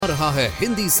रहा है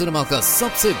हिंदी सिनेमा का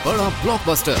सबसे बड़ा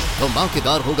ब्लॉकबस्टर।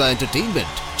 धमाकेदार होगा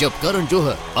एंटरटेनमेंट जब करण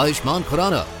जौहर, आयुष्मान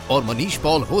खुराना और मनीष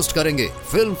पॉल होस्ट करेंगे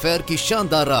फिल्म फेयर की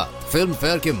शानदार रात। फिल्म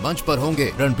फेयर के मंच पर होंगे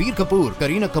रणबीर कपूर,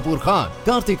 करीना कपूर खान,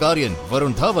 कार्तिक आर्यन,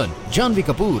 वरुण धवन, जानवी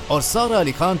कपूर और सारा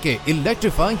अली खान के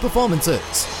इलेक्ट्रीफाइंग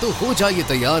परफॉर्मेंसेस। तो हो जाइए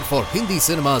तैयार for Hindi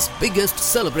cinema's biggest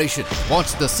celebration.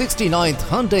 Watch the 69th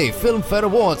Hyundai Film Fair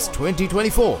Awards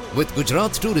 2024 with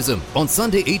Gujarat Tourism on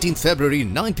Sunday 18th February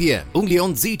 9 p.m. only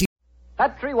on ZT.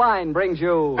 Petri Wine brings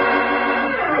you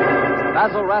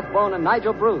Basil Rathbone and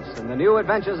Nigel Bruce in the new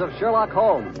adventures of Sherlock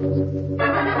Holmes.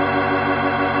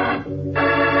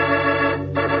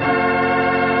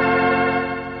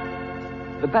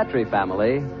 The Petri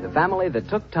family, the family that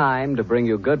took time to bring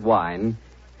you good wine,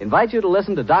 invites you to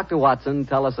listen to Dr. Watson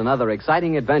tell us another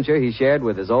exciting adventure he shared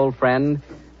with his old friend,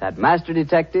 that master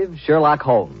detective, Sherlock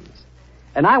Holmes.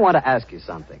 And I want to ask you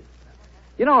something.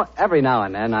 You know, every now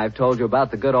and then I've told you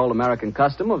about the good old American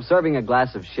custom of serving a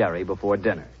glass of sherry before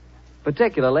dinner,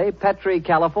 particularly Petri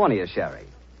California sherry.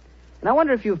 And I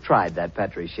wonder if you've tried that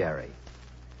Petri sherry.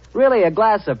 Really, a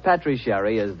glass of Petri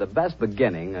sherry is the best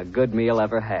beginning a good meal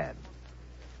ever had.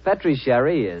 Petri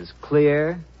sherry is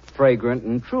clear, fragrant,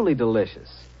 and truly delicious.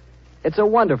 It's a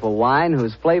wonderful wine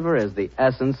whose flavor is the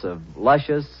essence of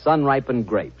luscious, sun-ripened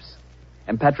grapes.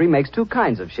 And Petri makes two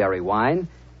kinds of sherry wine,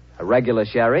 a regular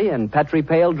sherry and Petri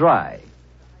Pale Dry.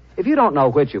 If you don't know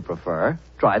which you prefer,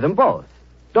 try them both.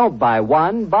 Don't buy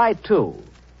one, buy two.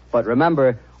 But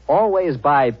remember, always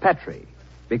buy Petri,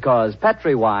 because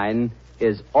Petri wine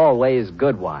is always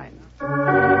good wine.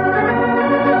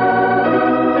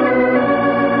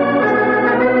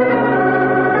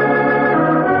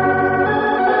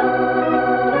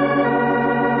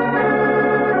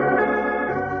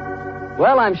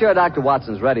 Well, I'm sure Dr.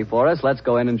 Watson's ready for us. Let's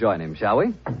go in and join him, shall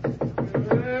we? Come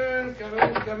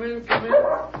in.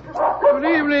 Good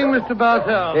evening, Mr.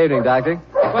 Bartell. Evening, Doctor.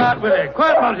 Quiet, Willie.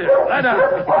 Quiet, Monty. Lie down.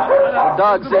 The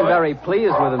dogs seem very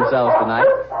pleased with themselves tonight.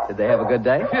 Did they have a good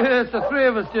day? Yes, the three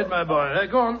of us did, my boy.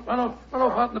 Go on. Run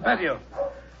off out in the patio.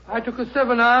 I took a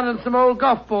 7-iron and some old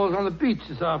golf balls on the beach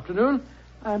this afternoon.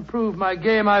 I improved my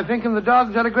game, I think, and the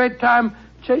dogs had a great time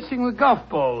chasing the golf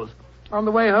balls. On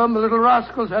the way home, the little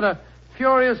rascals had a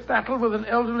furious battle with an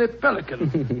elderly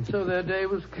pelican, so their day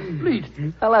was complete.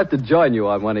 I'll have to join you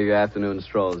on one of your afternoon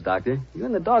strolls, Doctor. You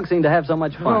and the dog seem to have so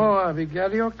much fun. Oh, I'll be glad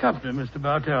of your company, Mr.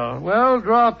 Bartell. Well,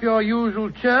 draw up your usual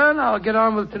chair, and I'll get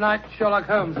on with tonight's Sherlock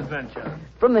Holmes adventure.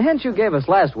 From the hints you gave us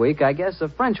last week, I guess a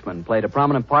Frenchman played a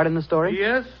prominent part in the story?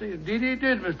 Yes, indeed he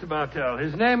did, Mr. Bartell.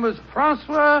 His name was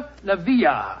Francois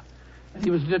Lavillard, and he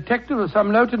was a detective of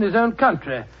some note in his own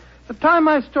country. The time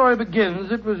my story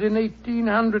begins, it was in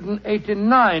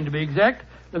 1889, to be exact.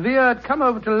 Lavillard had come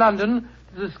over to London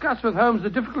to discuss with Holmes the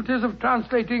difficulties of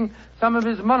translating some of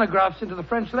his monographs into the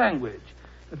French language.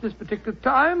 At this particular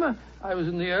time, I was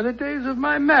in the early days of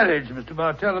my marriage, Mr.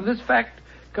 Bartell, and this fact,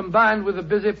 combined with a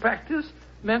busy practice,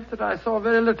 meant that I saw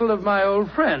very little of my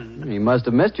old friend. He must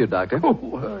have missed you, Doctor.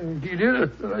 Oh, he did.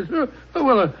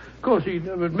 Well, of course, he'd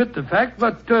never admit the fact,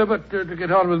 but to get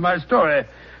on with my story.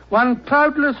 One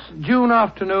cloudless June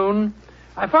afternoon,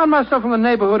 I found myself in the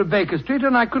neighborhood of Baker Street,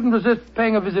 and I couldn't resist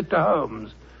paying a visit to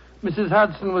Holmes. Mrs.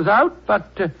 Hudson was out,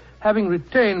 but having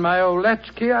retained my old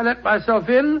latchkey, I let myself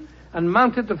in and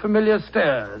mounted the familiar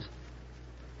stairs.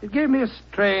 It gave me a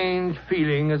strange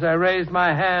feeling as I raised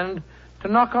my hand to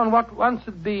knock on what once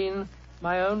had been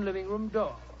my own living room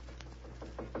door.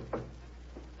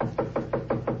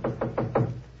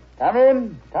 Come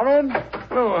in.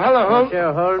 Oh, hello, Holmes.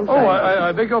 Monsieur Holmes. Oh,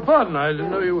 I beg your pardon. I didn't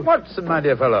know you... Watson, my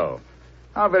dear fellow.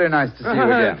 How very nice to see you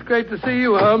again. It's great to see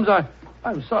you, Holmes.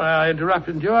 I'm sorry I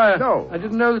interrupted you. No. I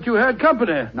didn't know that you had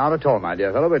company. Not at all, my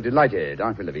dear fellow. We're delighted,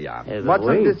 aren't we, Lavillard?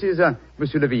 Watson, this is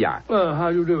Monsieur Lavillard. Well,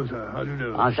 how do you do, sir? How do you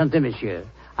do? Enchanté, monsieur.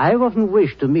 I have often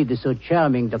wished to meet the so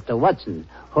charming Dr. Watson.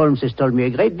 Holmes has told me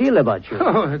a great deal about you.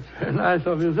 Oh, it's very nice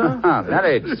of you, sir.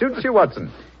 That suits you,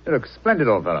 Watson. You look splendid,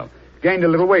 old fellow. Gained a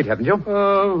little weight, haven't you?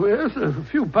 Oh, yes, a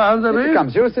few pounds, I Here mean. it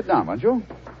comes, you. Sit down, won't you?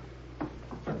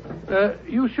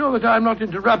 You sure that I'm not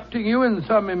interrupting you in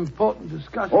some important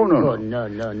discussion? Oh, no.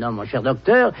 Oh, no, mon cher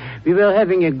docteur. We were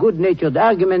having a good-natured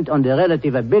argument on the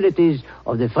relative abilities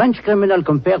of the French criminal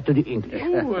compared to the English.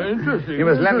 Oh, interesting. You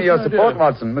must lend me your support, idea.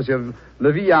 Watson. Monsieur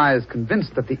Lavillard is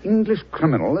convinced that the English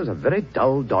criminal is a very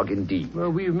dull dog indeed.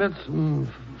 Well, we've met some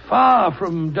far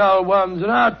from dull ones in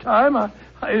our time.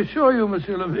 I assure you,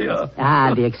 Monsieur Lavillard.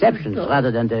 The exceptions rather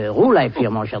than the rule, I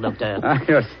fear, mon cher docteur.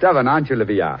 You're stubborn, aren't you,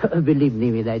 Lavillard? Believe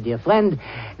me, my dear friend,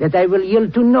 that I will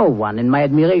yield to no one in my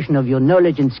admiration of your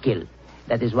knowledge and skill.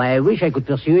 That is why I wish I could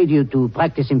persuade you to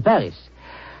practice in Paris.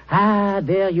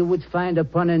 There you would find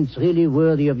opponents really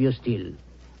worthy of your steel.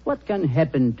 What can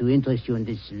happen to interest you in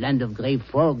this land of grey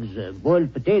fogs,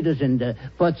 boiled potatoes, and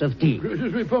pots of tea?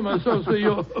 Excuse me for myself, sir.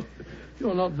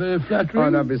 You're not very flattering.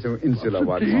 Oh, don't be so insular,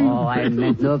 Watson. Oh, I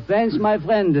meant no offense, my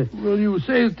friend. Well, you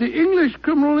say that the English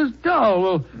criminal is dull.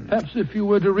 Well, perhaps if you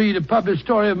were to read a published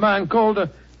story of mine called A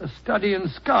Study in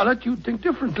Scarlet, you'd think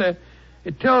differently.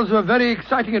 It tells of a very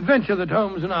exciting adventure that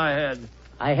Holmes and I had.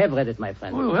 I have read it, my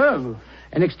friend. Oh, you have?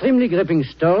 An extremely gripping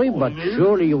story, but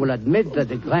surely you will admit that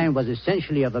the crime was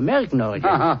essentially of American origin.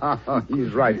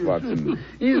 He's right, Watson.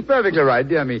 He's perfectly right,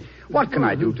 dear me. What can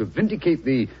I do to vindicate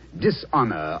the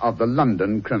dishonor of the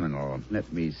London criminal? Let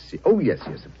me see. Oh, yes,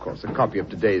 of course. A copy of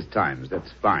today's Times.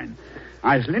 That's fine.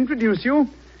 I shall introduce you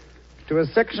to a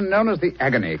section known as the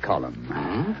agony column.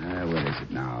 Where is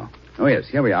it now? Oh, yes,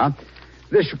 here we are.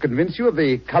 This should convince you of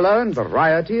the color and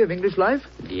variety of English life.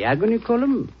 The agony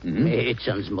column? Mm-hmm. It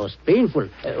sounds most painful.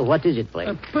 What is it, pray?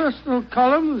 A personal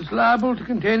column is liable to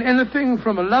contain anything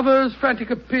from a lover's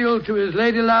frantic appeal to his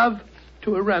lady love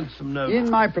to a ransom note. In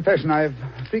my profession, I've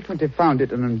frequently found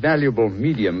it an invaluable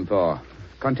medium for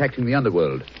contacting the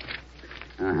underworld.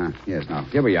 Yes, now,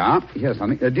 here we are. Here's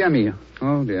something. Dear me.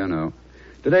 Oh, dear, no.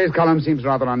 Today's column seems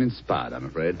rather uninspired, I'm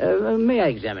afraid. May I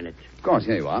examine it? Of course,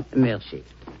 here you are. Merci.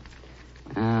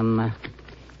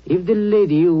 If the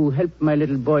lady who helped my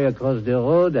little boy across the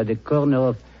road at the corner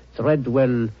of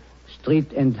Threadwell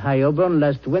Street and High Auburn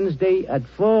last Wednesday at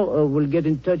 4 will get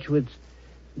in touch with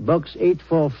Box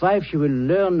 845, she will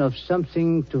learn of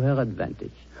something to her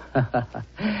advantage.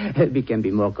 We can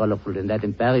be more colorful than that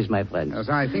in Paris, my friend. Yes,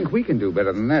 I think we can do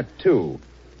better than that, too.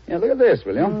 Yeah, look at this,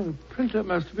 will you? The printer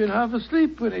must have been half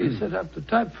asleep when he set up the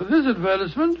type for this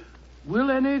advertisement. Will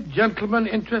any gentleman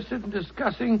interested in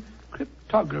discussing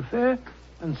cryptography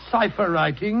and cipher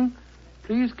writing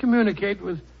please communicate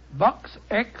with Box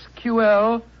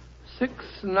XQL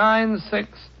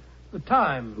 696, the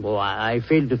time? Oh, I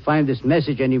fail to find this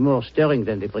message any more stirring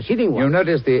than the preceding one. You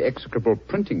notice the execrable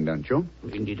printing, don't you?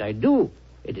 Indeed I do.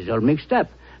 It is all mixed up.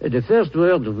 The first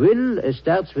word, will,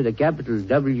 starts with a capital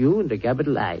W and a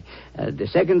capital I. The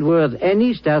second word,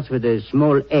 any, starts with a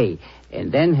small a,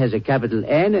 and then has a capital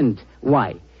N and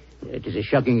Y. It is a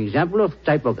shocking example of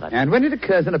typography. And when it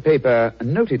occurs in a paper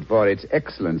noted for its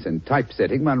excellence in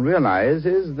typesetting, one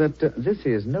realizes that this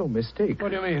is no mistake. What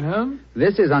do you mean, huh?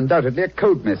 This is undoubtedly a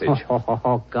code message.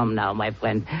 Come now, my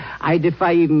friend. I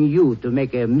defy even you to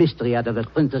make a mystery out of a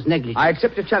printer's negligence. I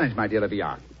accept your challenge, my dear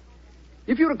Lavillard.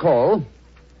 If you recall,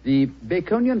 the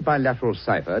Baconian bilateral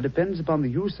cipher depends upon the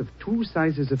use of two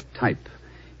sizes of type.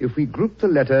 If we group the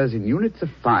letters in units of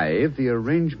 5, the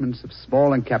arrangements of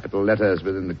small and capital letters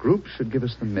within the group should give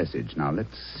us the message. Now,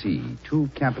 let's see. 2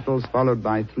 capitals followed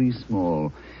by 3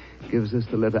 small gives us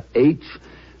the letter H.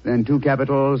 Then 2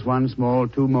 capitals, 1 small,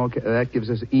 2 more. That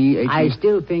gives us E, H. I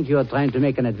still think you are trying to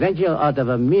make an adventure out of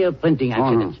a mere printing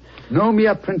accident. No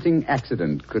mere printing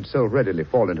accident could so readily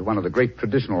fall into one of the great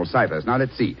traditional ciphers. Now,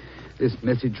 let's see. This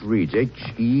message reads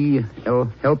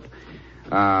H-E-L, help,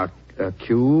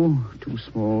 Q, too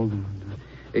small.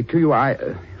 Q-U-I,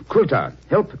 quilter.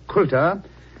 Help, quilter.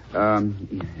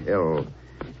 L,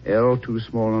 too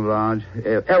small and large.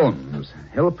 Elms.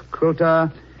 Help,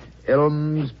 quilter.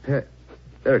 Elms,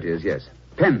 there it is, yes.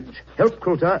 Penge. Help,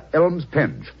 quilter. Elms,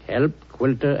 penge. Help,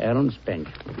 quilter, Elms, penge.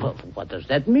 Well, what does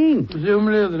that mean?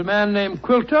 Presumably that a man named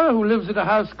Quilter, who lives at a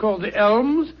house called the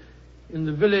Elms in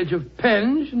the village of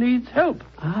Penge, needs help.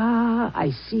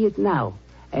 I see it now.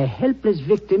 A helpless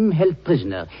victim held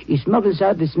prisoner. He smuggles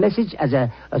out this message as a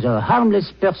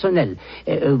harmless personnel,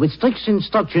 with strict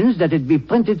instructions that it be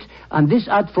printed on this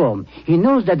art form. He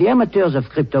knows that the amateurs of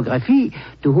cryptography,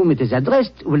 to whom it is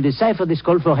addressed, will decipher this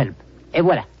call for help. Et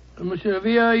voilà. Monsieur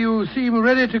Villa, you seem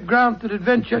ready to grant that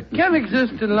adventure can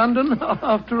exist in London,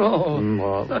 after all.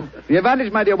 The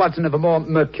advantage, my dear Watson, of a more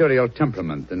mercurial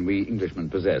temperament than we Englishmen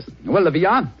possess. Well,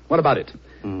 Lavillard, what about it?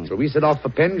 Shall we set off for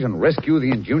Penge and rescue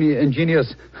the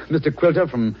ingenious Mr. Quilter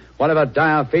from whatever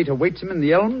dire fate awaits him in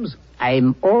the Elms?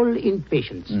 I'm all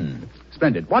impatience.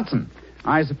 Splendid. Watson,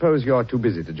 I suppose you're too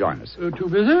busy to join us. Too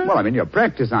busy? Well, in your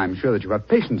practice, I'm sure that you have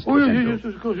patience to attend to.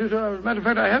 Yes, of course. Yes. As a matter of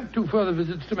fact, I have 2 further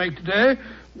visits to make today.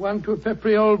 One to a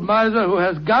peppery old miser who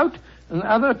has gout, and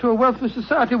the other to a wealthy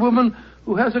society woman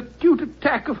who has acute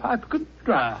attack of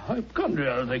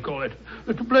hypochondria, as they call it.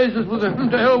 To blazes with them,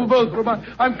 to hell with both of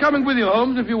them. I'm coming with you,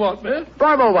 Holmes, if you want me.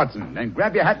 Bravo, Watson. Then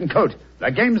grab your hat and coat.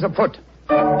 The game's afoot.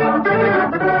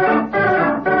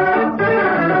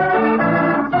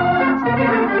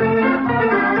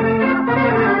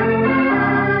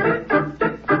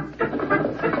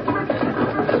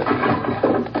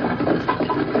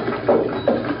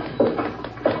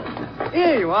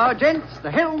 Hello, gents. The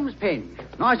Helms Penge.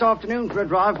 Nice afternoon for a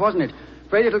drive, wasn't it?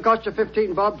 Afraid it'll cost you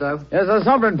 15 bob, though. There's a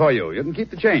sovereign for you. You can keep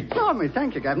the change. Oh, me,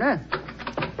 thank you, Governor.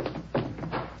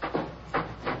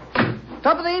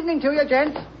 Top of the evening to you,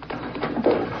 gents.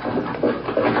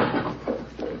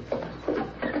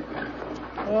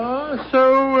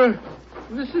 So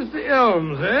this is the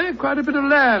Elms, eh? Quite a bit of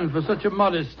land for such a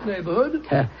modest neighborhood.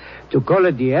 To call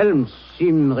it the Elms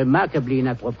seems remarkably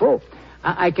inappropriate.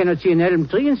 I cannot see an elm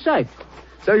tree in sight.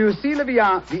 So you see,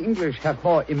 Leviat, the English have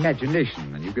more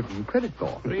imagination than you give them credit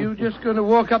for. Are you just going to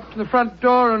walk up to the front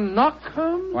door and knock,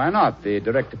 Holmes? Why not? The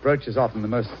direct approach is often the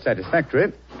most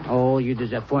satisfactory. Oh, you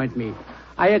disappoint me.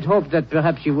 I had hoped that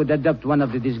perhaps you would adopt one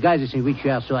of the disguises in which you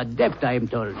are so adept, I am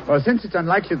told. Well, since it's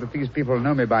unlikely that these people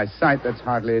know me by sight, that's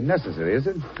hardly necessary, is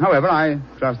it? However, I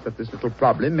trust that this little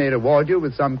problem may reward you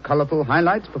with some colorful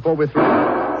highlights before we're through.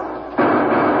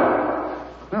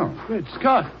 Oh. Great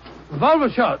Scott. Revolver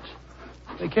shots.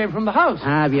 They came from the house.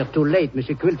 We are too late.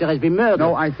 Monsieur Quilter has been murdered.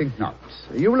 No, I think not.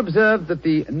 You will observe that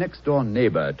the next-door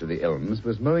neighbor to the Elms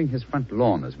was mowing his front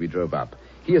lawn as we drove up.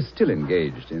 He is still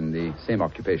engaged in the same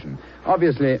occupation.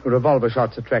 Obviously, revolver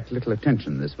shots attract little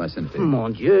attention in this vicinity.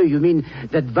 Mon Dieu, you mean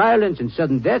that violence and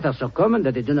sudden death are so common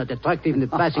that they do not attract even the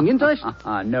passing interest?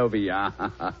 No,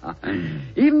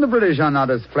 even the British are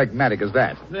not as phlegmatic as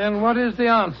that. Then what is the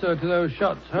answer to those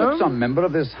shots, Holmes? Some member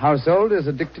of this household is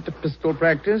addicted to pistol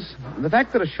practice. The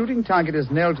fact that a shooting target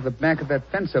is nailed to the back of that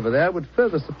fence over there would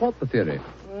further support the theory.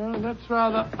 Well, that's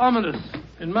rather ominous,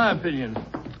 in my opinion.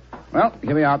 Well,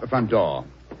 here we are at the front door.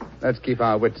 Let's keep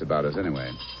our wits about us anyway.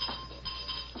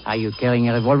 Are you carrying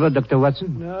a revolver, Dr.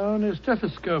 Watson? No, and a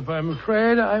stethoscope, I'm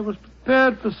afraid. I was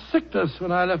prepared for sickness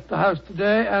when I left the house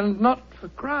today, and not for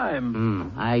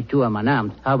crime. I, too, am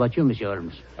unarmed. How about you, Monsieur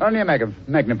Holmes? Only a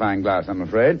magnifying glass, I'm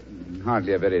afraid.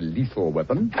 Hardly a very lethal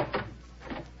weapon.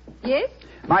 Yes?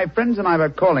 My friends and I were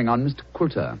calling on Mr.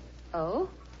 Quilter. Oh?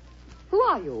 Who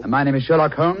are you? My name is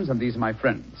Sherlock Holmes, and these are my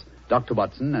friends, Dr.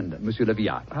 Watson and Monsieur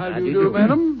Leviat. How do you do,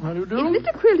 madam? How do you do? Is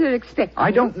Mr. Quilter expecting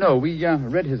I don't know. We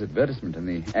read his advertisement in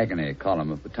the agony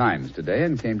column of the Times today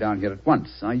and came down here at once.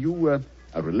 Are you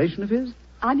a relation of his?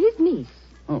 I'm his niece.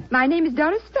 Oh. My name is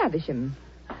Doris Faversham.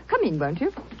 Come in, won't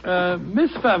you?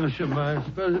 Miss Faversham, I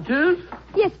suppose it is.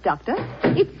 Yes, Doctor.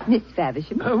 It's Miss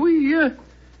Faversham. We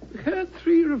heard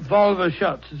 3 revolver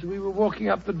shots as we were walking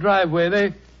up the driveway.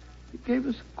 They gave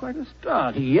us quite a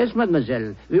start. Yes,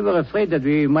 mademoiselle. We were afraid that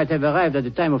we might have arrived at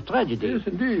the time of tragedy. Yes,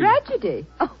 indeed. Tragedy?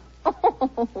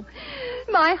 Oh.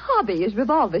 My hobby is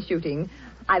revolver shooting.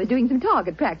 I was doing some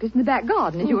target practice in the back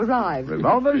garden as you arrived.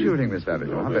 Revolver shooting, Miss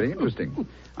Faversham. How very interesting.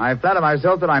 I flatter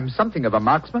myself that I'm something of a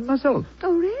marksman myself.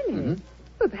 Oh, really? Mm-hmm.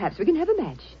 Well, perhaps we can have a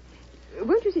match.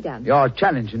 Won't you sit down? Your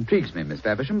challenge intrigues me, Miss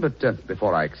Faversham, but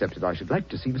before I accept it, I should like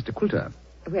to see Mr. Quilter.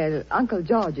 Well, Uncle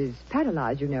George is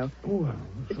paralyzed, you know. Oh,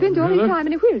 Spends all his time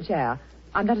in a wheelchair.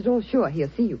 I'm not at all sure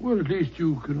he'll see you. Well, at least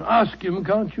you can ask him,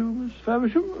 can't you, Miss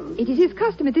Faversham? It is his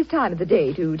custom at this time of the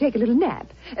day to take a little nap.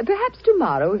 Perhaps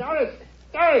tomorrow... Doris!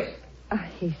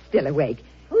 He's still awake.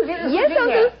 Who's it? Yes,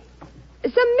 Uncle.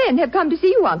 Some men have come to see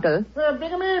you, Uncle. Well,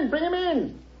 bring him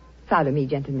in. Follow me,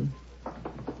 gentlemen.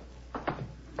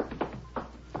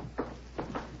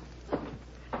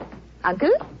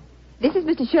 Uncle, this is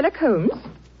Mr. Sherlock Holmes,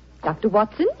 Dr.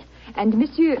 Watson, and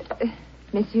Monsieur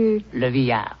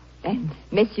Leviat. And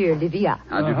Monsieur Leviat.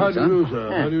 How do you do,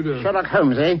 sir? How do you do? Sherlock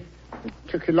Holmes, eh? It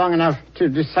took you long enough to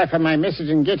decipher my message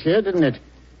and get here, didn't it?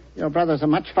 Your brother's a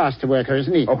much faster worker,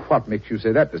 isn't he? Oh, what makes you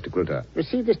say that, Mr. Quilter?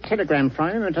 Received this telegram from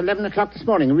him at 11 o'clock this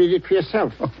morning. Read it for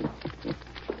yourself.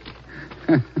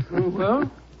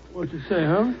 Well, what'd you say,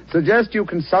 Holmes? Suggest you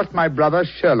consult my brother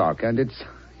Sherlock, and it's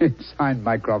signed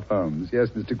Mycroft Holmes. Yes,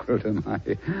 Mr. Quilter,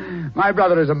 my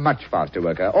brother is a much faster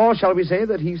worker. Or shall we say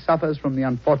that he suffers from the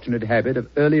unfortunate habit of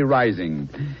early rising.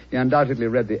 He undoubtedly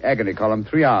read the agony column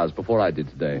 3 hours before I did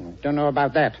today. Don't know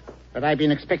about that, but I've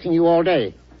been expecting you all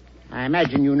day. I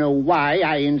imagine you know why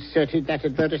I inserted that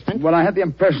advertisement. Well, I had the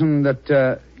impression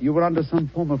that you were under some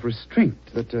form of restraint,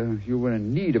 that you were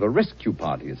in need of a rescue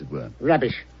party, as it were.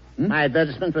 Rubbish. My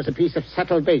advertisement was a piece of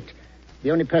subtle bait. The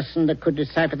only person that could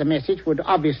decipher the message would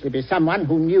obviously be someone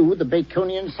who knew the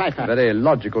Baconian Cipher. Very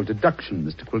logical deduction,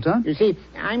 Mr. Quilter. You see,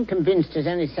 I'm convinced, as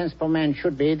any sensible man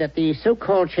should be, that the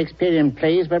so-called Shakespearean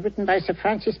plays were written by Sir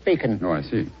Francis Bacon. Oh, I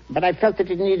see. But I felt that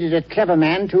it needed a clever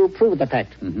man to prove the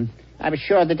fact. Mm-hmm. I was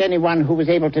sure that anyone who was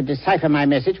able to decipher my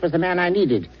message was the man I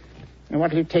needed. And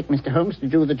what will it take, Mr. Holmes, to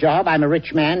do the job? I'm a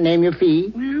rich man. Name your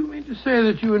fee. You mean to say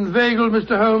that you inveigled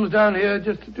Mr. Holmes down here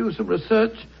just to do some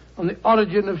research on the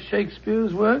origin of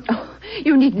Shakespeare's work? Oh,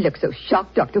 you needn't look so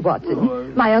shocked, Dr.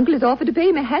 Watson. My uncle has offered to pay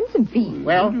him a handsome fee.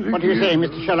 Well, what do you say,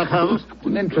 Mr. Sherlock Holmes?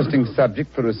 An interesting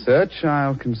subject for research.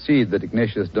 I'll concede that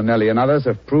Ignatius Donnelly and others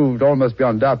have proved almost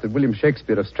beyond doubt that William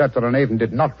Shakespeare of Stratford-on-Avon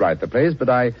did not write the plays, but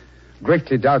I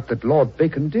greatly doubt that Lord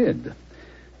Bacon did.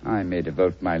 I may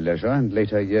devote my leisure and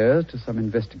later years to some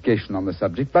investigation on the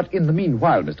subject, but in the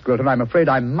meanwhile, Mr. Quilter, I'm afraid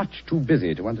I'm much too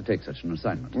busy to undertake such an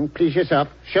assignment. Please yourself.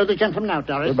 Show the gentleman out,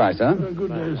 Doris. Goodbye, sir. Good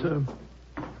day, sir.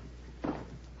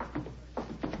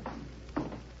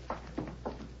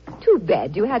 Too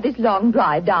bad you had this long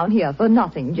drive down here for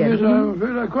nothing, Yes, gentlemen. I'm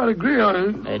afraid I quite agree on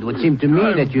it. It would seem to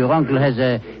me that your uncle has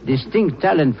a distinct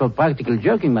talent for practical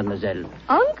joking, mademoiselle.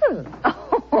 Uncle?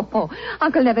 Oh,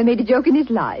 Uncle never made a joke in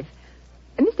his life.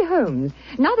 Mr. Holmes,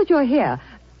 now that you're here,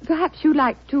 perhaps you'd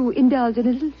like to indulge in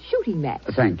a little shooting match.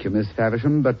 Thank you, Miss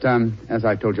Faversham, but as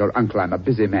I told your uncle, I'm a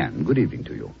busy man. Good evening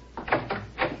to you.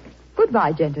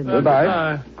 Goodbye, gentlemen.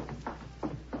 Goodbye.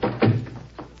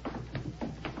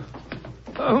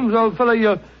 Holmes, old fellow,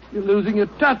 you're losing your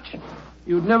touch.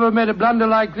 You'd never made a blunder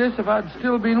like this if I'd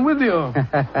still been with you.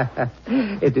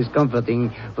 It is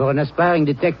comforting for an aspiring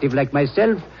detective like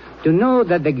myself to know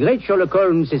that the great Sherlock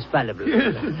Holmes is fallible.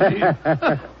 Yes, indeed.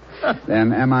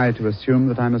 Then am I to assume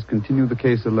that I must continue the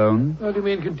case alone? What do you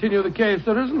mean, continue the case?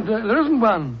 There isn't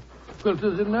one.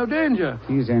 Quilter's in no danger.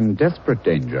 He's in desperate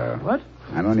danger. What?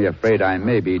 I'm only afraid I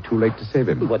may be too late to save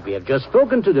him. But we have just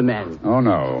spoken to the man. Oh,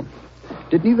 no.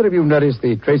 Did neither of you notice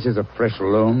the traces of fresh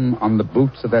loam on the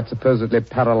boots of that supposedly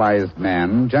paralyzed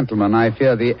man? Gentlemen, I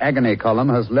fear the agony column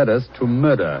has led us to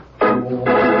murder.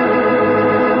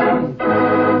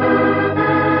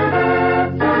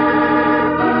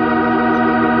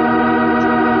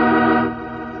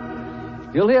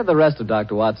 You'll hear the rest of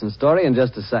Dr. Watson's story in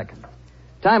just a second.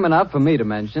 Time enough for me to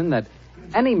mention that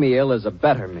any meal is a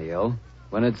better meal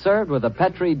when it's served with a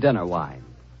Petri dinner wine.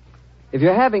 If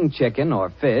you're having chicken or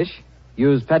fish,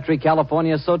 use Petri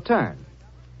California Sauterne.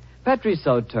 Petri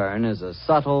Sauterne is a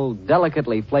subtle,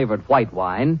 delicately flavored white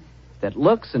wine that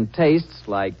looks and tastes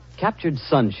like captured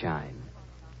sunshine.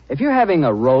 If you're having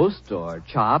a roast or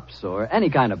chops or any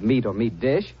kind of meat or meat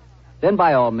dish, then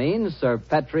by all means serve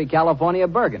Petri California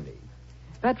Burgundy.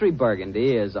 Petri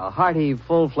Burgundy is a hearty,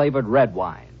 full-flavored red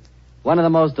wine. One of the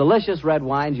most delicious red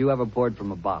wines you ever poured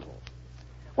from a bottle.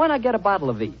 Why not get a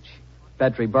bottle of each?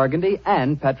 Petri Burgundy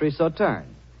and Petri Sauterne.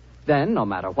 Then, no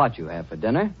matter what you have for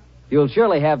dinner, you'll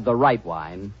surely have the right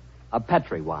wine, a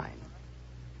Petri wine.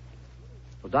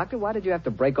 Well, Doctor, why did you have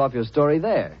to break off your story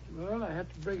there? Well, I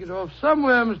had to break it off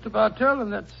somewhere, Mr. Bartell,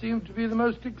 and that seemed to be the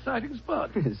most exciting spot.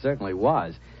 It certainly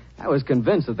was. I was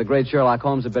convinced that the great Sherlock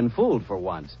Holmes had been fooled for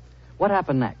once. What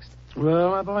happened next? Well,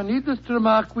 my boy, needless to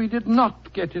remark, we did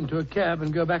not get into a cab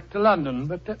and go back to London,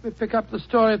 but let me pick up the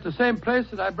story at the same place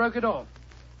that I broke it off.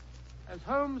 As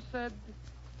Holmes said...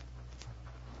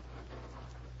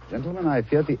 Gentlemen, I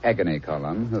fear the agony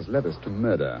column has led us to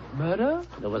murder. Murder?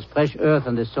 There was fresh earth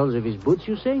on the soles of his boots,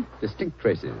 you say? Distinct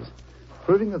traces,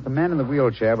 proving that the man in the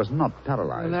wheelchair was not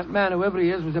paralyzed. And that man, whoever he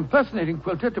is, was impersonating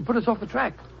Quilter to put us off the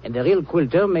track. And the real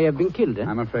Quilter may have been killed, eh?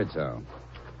 I'm afraid so.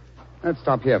 Let's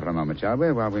stop here for a moment, shall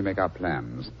we, while we make our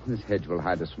plans. This hedge will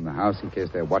hide us from the house in case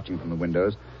they're watching from the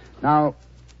windows. Now,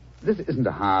 this isn't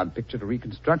a hard picture to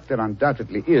reconstruct. There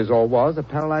undoubtedly is, or was, a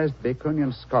paralyzed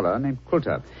Baconian scholar named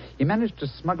Quilter. He managed to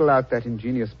smuggle out that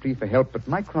ingenious plea for help, but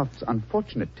Mycroft's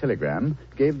unfortunate telegram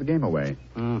gave the game away.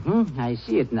 Mm-hmm. I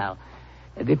see it now.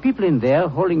 The people in there,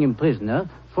 holding him prisoner,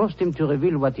 forced him to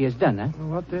reveal what he has done, eh?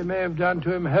 What they may have done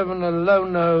to him, heaven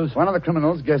alone knows. One of the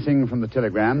criminals, guessing from the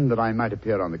telegram that I might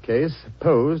appear on the case,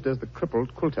 posed as the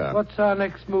crippled Quilter. What's our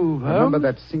next move, Holmes? Remember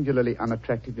that singularly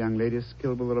unattractive young lady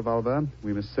skilled with a revolver?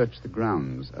 We must search the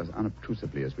grounds as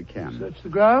unobtrusively as we can. Search the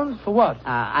grounds? For what?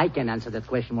 I can answer that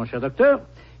question, Monsieur Doctor.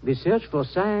 We search for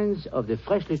signs of the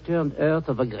freshly turned earth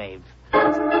of a grave.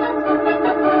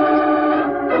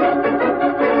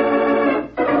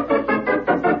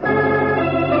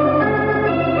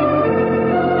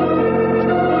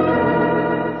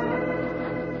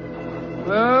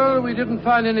 We didn't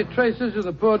find any traces of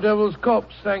the poor devil's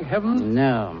corpse, thank heaven.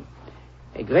 No.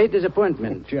 A great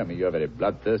disappointment. Dear me, you're very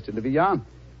bloodthirsty, Livia.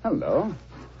 Hello.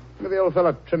 Look at the old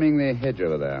fellow trimming the hedge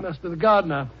over there. Must be the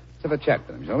gardener. Let's have a chat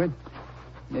with him, shall we?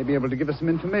 May be able to give us some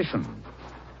information.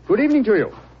 Good evening to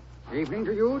you. Evening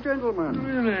to you, gentlemen.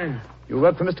 Really? You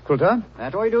work for Mr. Quilter?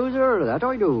 That I do, sir. That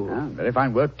I do. Very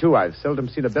fine work, too. I've seldom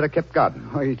seen a better-kept garden.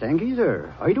 I thank you,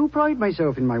 sir. I do pride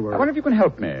myself in my work. I wonder if you can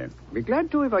help me. Be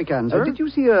glad to if I can, sir. Did you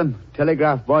see a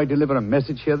telegraph boy deliver a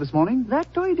message here this morning? That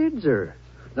I did, sir.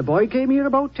 The boy came here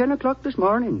about 10 o'clock this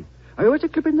morning. I was a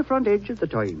clipping the front edge at the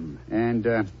time.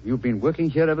 And you've been working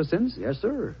here ever since? Yes,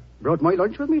 sir. Brought my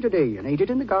lunch with me today and ate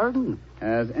it in the garden.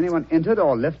 Has anyone entered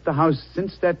or left the house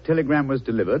since that telegram was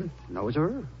delivered? No,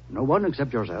 sir. No one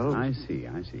except yourself. I see.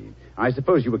 I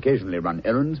suppose you occasionally run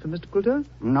errands for Mr. Quilter?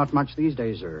 Not much these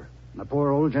days, sir. The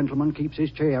poor old gentleman keeps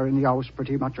his chair in the house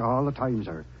pretty much all the time,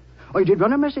 sir. I did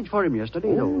run a message for him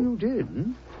yesterday, though. Oh, you did?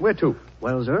 Where to?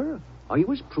 Well, sir, I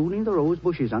was pruning the rose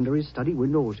bushes under his study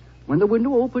windows when the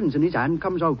window opens and his hand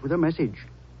comes out with a message.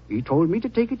 He told me to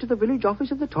take it to the village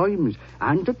office of the Times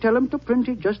and to tell him to print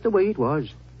it just the way it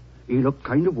was. He looked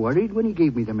kind of worried when he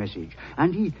gave me the message,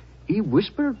 and he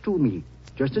whispered to me,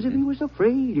 just as if he was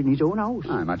afraid in his own house.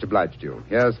 I'm much obliged to you.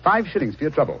 Here's 5 shillings for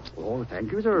your trouble. Oh,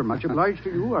 thank you, sir. Much obliged to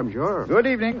you, I'm sure. Good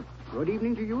evening. Good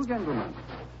evening to you, gentlemen.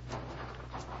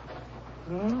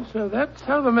 Oh, so that's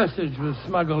how the message was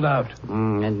smuggled out.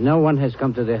 And no one has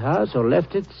come to the house or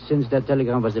left it since that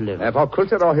telegram was delivered. Therefore,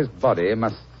 Quilter or his body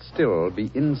must still be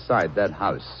inside that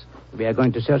house. We are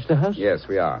going to search the house? Yes,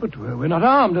 we are. But we're not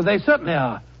armed, and they certainly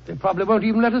are. They probably won't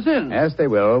even let us in. Yes, they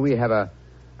will. We have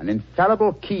an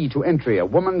infallible key to entry, a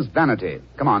woman's vanity.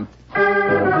 Come on.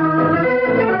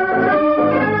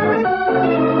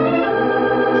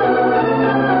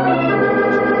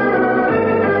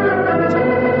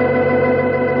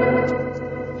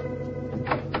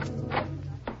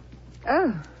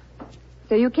 Oh,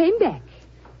 so you came back.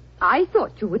 I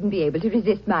thought you wouldn't be able to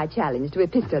resist my challenge to a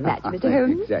pistol match, Mr.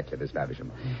 Holmes. Exactly, Miss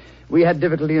Faversham. We had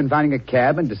difficulty in finding a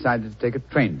cab and decided to take a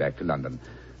train back to London.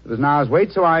 There was an hour's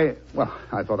wait, so I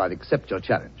thought I'd accept your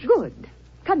challenge. Good.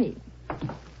 Come in.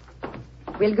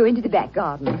 We'll go into the back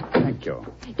garden. Thank you.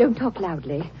 Don't talk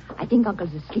loudly. I think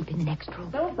Uncle's asleep in the next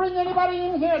room. Don't bring anybody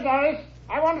in here, Doris.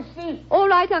 I want to sleep. All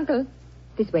right, Uncle.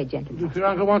 This way, gentlemen. If your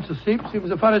uncle wants to sleep,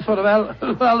 seems a funny sort of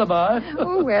alibi.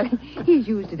 Oh, well, he's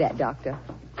used to that, Doctor.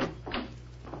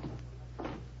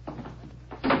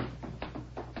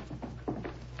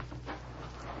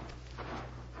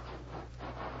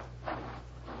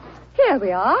 Here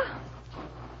we are.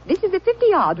 This is a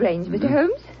 50-yard range, Mr.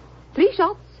 Holmes. 3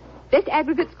 shots. Best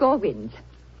aggregate score wins.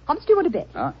 How much do you want to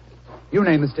bet? You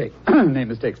name the stake. Name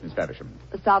the stakes, Miss Faversham.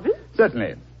 A sovereign?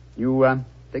 Certainly. You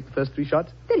take the first 3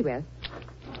 shots? Very well.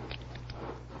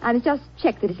 I must just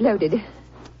check that it's loaded.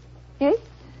 Yes,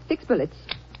 6 bullets.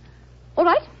 All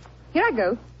right, here I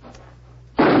go.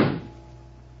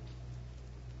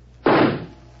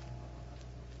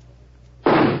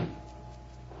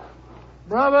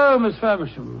 Bravo, Miss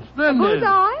Faversham. Splendid.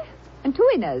 Bullseye and 2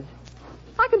 winners.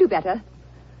 I can do better.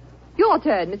 Your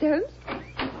turn, Mr. Holmes.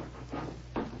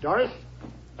 Doris,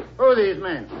 who are these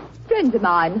men? Friends of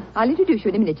mine. I'll introduce you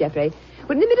in a minute, Geoffrey.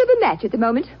 We're in the middle of a match at the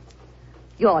moment.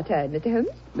 Your turn, Mr. Holmes.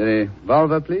 The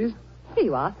revolver, please. Here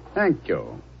you are. Thank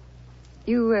you.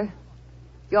 You're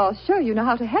sure you know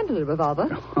how to handle a revolver?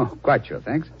 Oh, quite sure,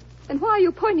 thanks. And why are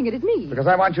you pointing it at me? Because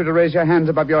I want you to raise your hands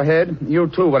above your head. You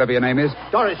too, whatever your name is.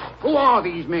 Doris, who are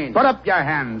these men? Put up your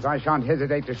hands. I shan't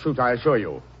hesitate to shoot, I assure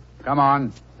you. Come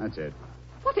on. That's it.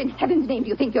 What in heaven's name do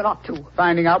you think you're up to?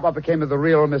 Finding out what became of the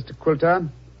real Mr. Quilter.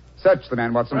 Search the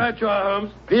man, Watson. Right you are,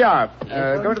 Holmes. Pierre,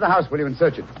 go to the house, will you, and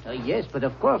search it. Yes, but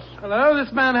of course. Hello,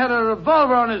 this man had a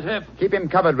revolver on his hip. Keep him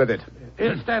covered with it.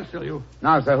 Here, stand still, you.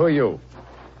 Now, sir, who are you?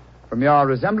 From your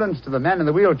resemblance to the man in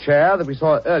the wheelchair that we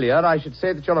saw earlier, I should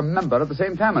say that you're a member of the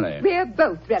same family. We're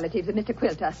both relatives of Mr.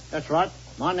 Quilter. That's right.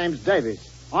 My name's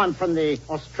Davies. I'm from the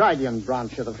Australian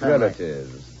branch of the family.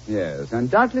 Relatives, yes.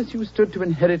 And doubtless you stood to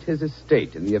inherit his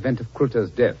estate in the event of Quilter's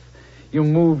death. You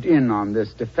moved in on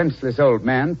this defenseless old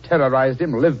man, terrorized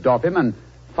him, lived off him, and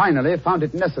finally found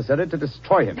it necessary to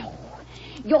destroy him.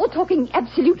 You're talking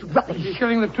absolute rubbish. You're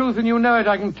telling the truth and you know it.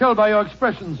 I can tell by your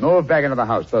expressions. Move back into the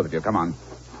house, both of you. Come on.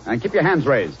 And keep your hands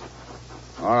raised.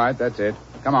 All right, that's it.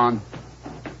 Come on.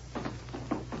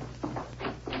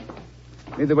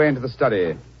 Lead the way into the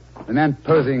study. The man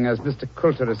posing as Mr.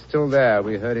 Quilter is still there.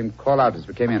 We heard him call out as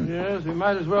we came in. Yes, we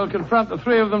might as well confront the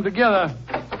 3 of them together.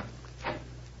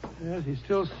 Yes, he's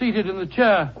still seated in the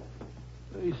chair.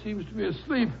 He seems to be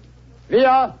asleep.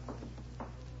 Leah!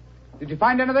 Did you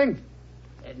find anything?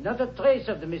 Not a trace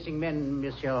of the missing men,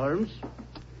 Monsieur Holmes.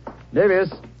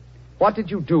 Davis, what did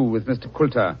you do with Mr.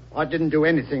 Quilter? I didn't do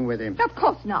anything with him. Of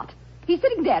course not. He's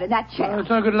sitting there in that chair. It's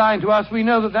no good lying to us. We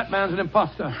know that man's an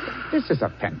imposter. This is a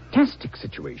fantastic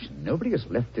situation. Nobody has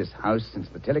left this house since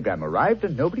the telegram arrived,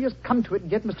 and nobody has come to it,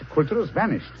 and yet Mr. Quilter has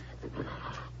vanished.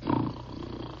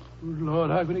 Good Lord,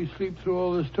 how can he sleep through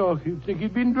all this talk? You'd think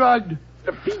he'd been drugged.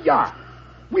 Leah!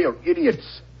 We're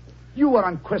idiots. You are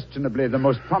unquestionably the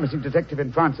most promising detective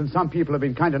in France, and some people have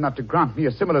been kind enough to grant me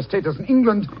a similar status in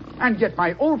England, and yet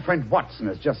my old friend Watson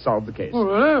has just solved the case.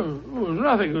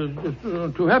 Nothing. I was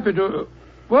just too happy to...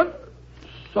 What?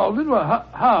 Solved it? Well,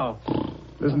 how?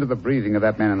 Listen to the breathing of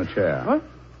that man in the chair. What?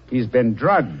 He's been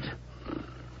drugged.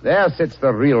 There sits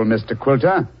the real Mr.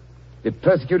 Quilter, the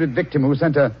persecuted victim who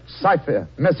sent a cipher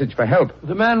message for help.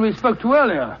 The man we spoke to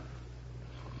earlier.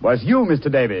 Was you, Mr.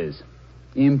 Davies,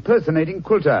 impersonating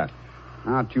Quilter.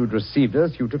 After you'd received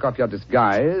us, you took off your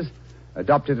disguise,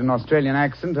 adopted an Australian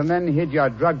accent, and then hid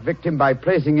your drug victim by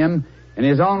placing him in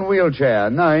his own wheelchair,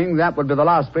 knowing that would be the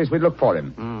last place we'd look for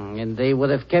him. And they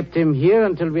would have kept him here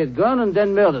until we had gone and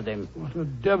then murdered him. What a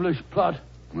devilish plot.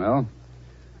 Well,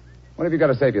 what have you got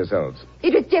to say for yourselves?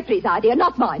 It was Geoffrey's idea,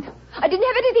 not mine. I didn't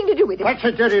have anything to do with it. That's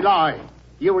a dirty lie.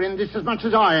 You were in this as much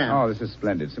as I am. Oh, this is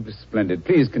splendid, simply splendid.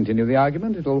 Please continue the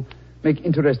argument. It'll make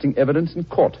interesting evidence in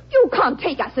court. You can't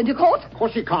take us into court. Of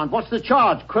course you can't. What's the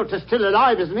charge? Quilter's still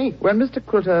alive, isn't he? When Mr.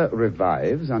 Quilter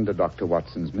revives under Dr.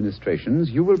 Watson's ministrations,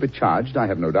 you will be charged, I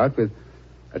have no doubt, with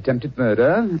attempted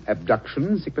murder,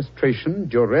 abduction, sequestration,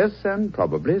 duress, and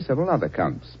probably several other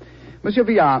counts. Monsieur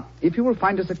Villard, if you will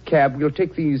find us a cab, we'll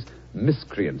take these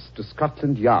miscreants to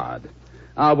Scotland Yard.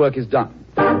 Our work is done.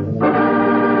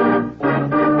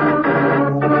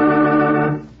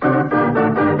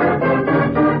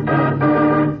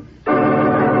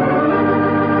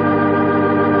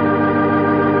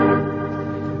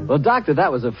 Well, Doctor,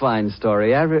 that was a fine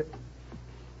story.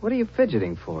 What are you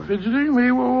fidgeting for? Fidgeting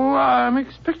me? Well, I'm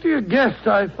expecting a guest.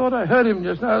 I thought I heard him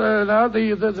just now at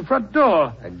the front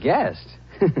door. A guest?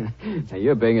 Now,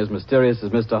 you're being as mysterious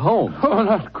as Mr. Holmes. Oh,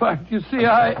 not quite. You see,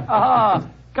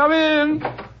 come in.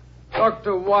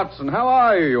 Dr. Watson, how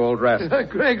are you, you old rascal?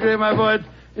 Gregory, my boy,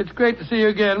 it's great to see you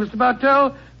again. Mr.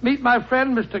 Bartell, meet my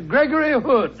friend, Mr. Gregory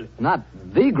Hood. Not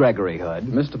the Gregory Hood.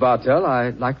 Mr. Bartell, I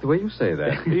like the way you say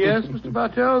that. Yes, Mr.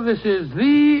 Bartell, this is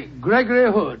the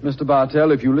Gregory Hood. Mr.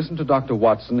 Bartell, if you listen to Dr.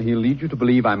 Watson, he'll lead you to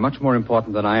believe I'm much more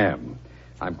important than I am.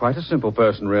 I'm quite a simple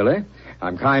person, really.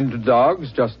 I'm kind to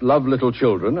dogs, just love little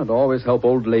children, and always help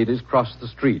old ladies cross the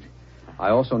street. I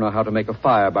also know how to make a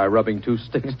fire by rubbing two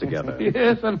sticks together.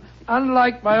 Yes, and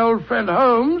unlike my old friend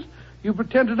Holmes, you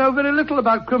pretend to know very little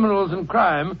about criminals and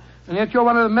crime, and yet you're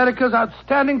one of America's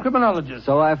outstanding criminologists.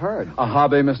 So I've heard. A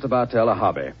hobby, Mr. Bartell, a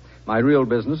hobby. My real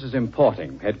business is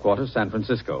importing, headquarters San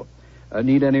Francisco.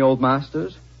 Need any old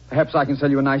masters? Perhaps I can sell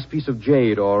you a nice piece of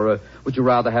jade, or would you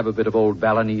rather have a bit of old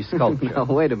Balinese sculpture? Now,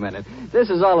 wait a minute. This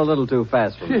is all a little too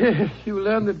fast for me. Yes, you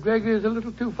learn that Gregory is a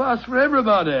little too fast for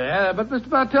everybody. But, Mr.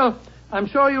 Bartell, I'm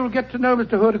sure you'll get to know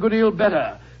Mr. Hood a good deal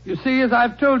better. You see, as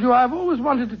I've told you, I've always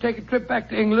wanted to take a trip back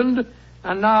to England,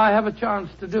 and now I have a chance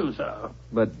to do so.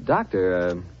 But,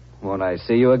 Doctor, won't I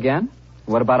see you again?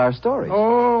 What about our story?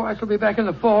 Oh, I shall be back in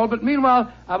the fall, but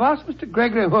meanwhile, I've asked Mr.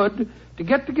 Gregory Hood to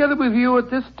get together with you at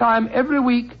this time every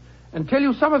week and tell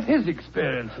you some of his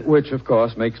experiences. Which, of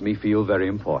course, makes me feel very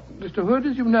important. Mr. Hood,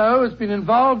 as you know, has been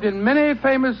involved in many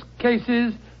famous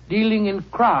cases dealing in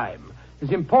crime.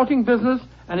 His importing business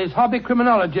and his hobby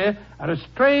criminology are a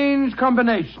strange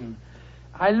combination.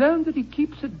 I learned that he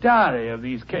keeps a diary of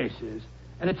these cases,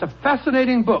 and it's a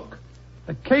fascinating book.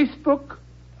 The Case Book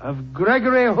of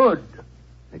Gregory Hood.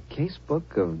 The Case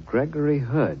Book of Gregory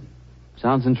Hood.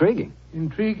 Sounds intriguing.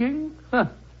 Intriguing? Huh.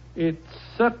 It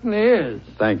certainly is.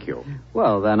 Thank you.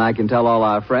 Well, then I can tell all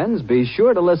our friends, be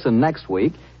sure to listen next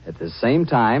week at the same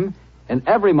time and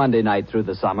every Monday night through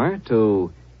the summer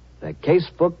to The Case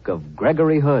Book of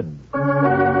Gregory Hood.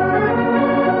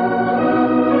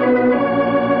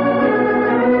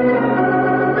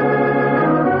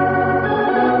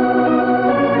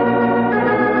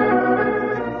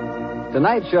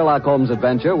 Tonight's Sherlock Holmes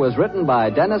adventure was written by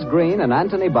Dennis Green and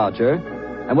Anthony Boucher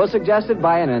and was suggested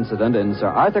by an incident in Sir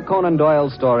Arthur Conan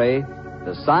Doyle's story,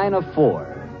 The Sign of Four.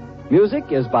 Music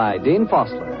is by Dean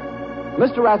Fossler.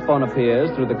 Mr. Rathbone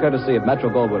appears through the courtesy of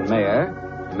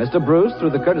Metro-Goldwyn-Mayer, and Mr. Bruce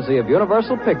through the courtesy of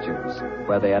Universal Pictures,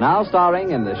 where they are now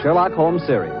starring in the Sherlock Holmes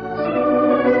series.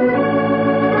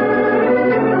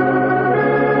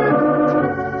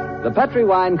 The Petri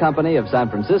Wine Company of San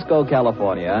Francisco,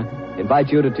 California, invite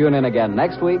you to tune in again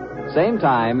next week, same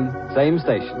time, same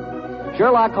station.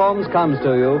 Sherlock Holmes comes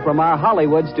to you from our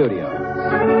Hollywood studios.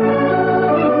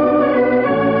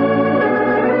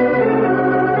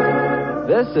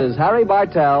 This is Harry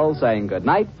Bartell saying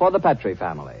goodnight for the Petri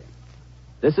family.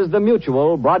 This is the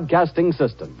Mutual Broadcasting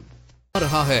System. आ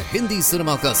रहा है Hindi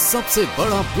cinema का सबसे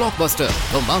बड़ा blockbuster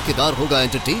धमाकेदार होगा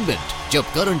entertainment जब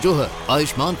करण जौहर,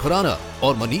 आयुष्मान खुराना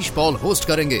और Manish Paul host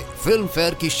करेंगे फिल्म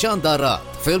फेयर की शानदार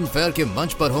रात। फिल्म फेयर के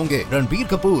मंच पर होंगे रणबीर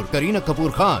कपूर, करीना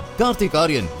कपूर खान, कार्तिक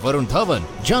आर्यन, वरुण धवन,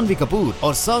 जानवी कपूर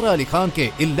और सारा अली खान के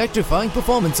इलेक्ट्रीफाइंग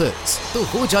परफॉर्मेंसेस। तो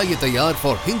हो जाइए तैयार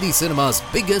for Hindi cinema's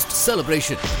biggest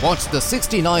celebration. Watch the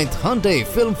 69th Hyundai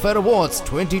Film Fair Awards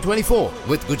 2024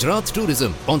 with Gujarat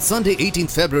Tourism on Sunday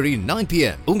 18th February 9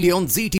 p.m. only on ZT.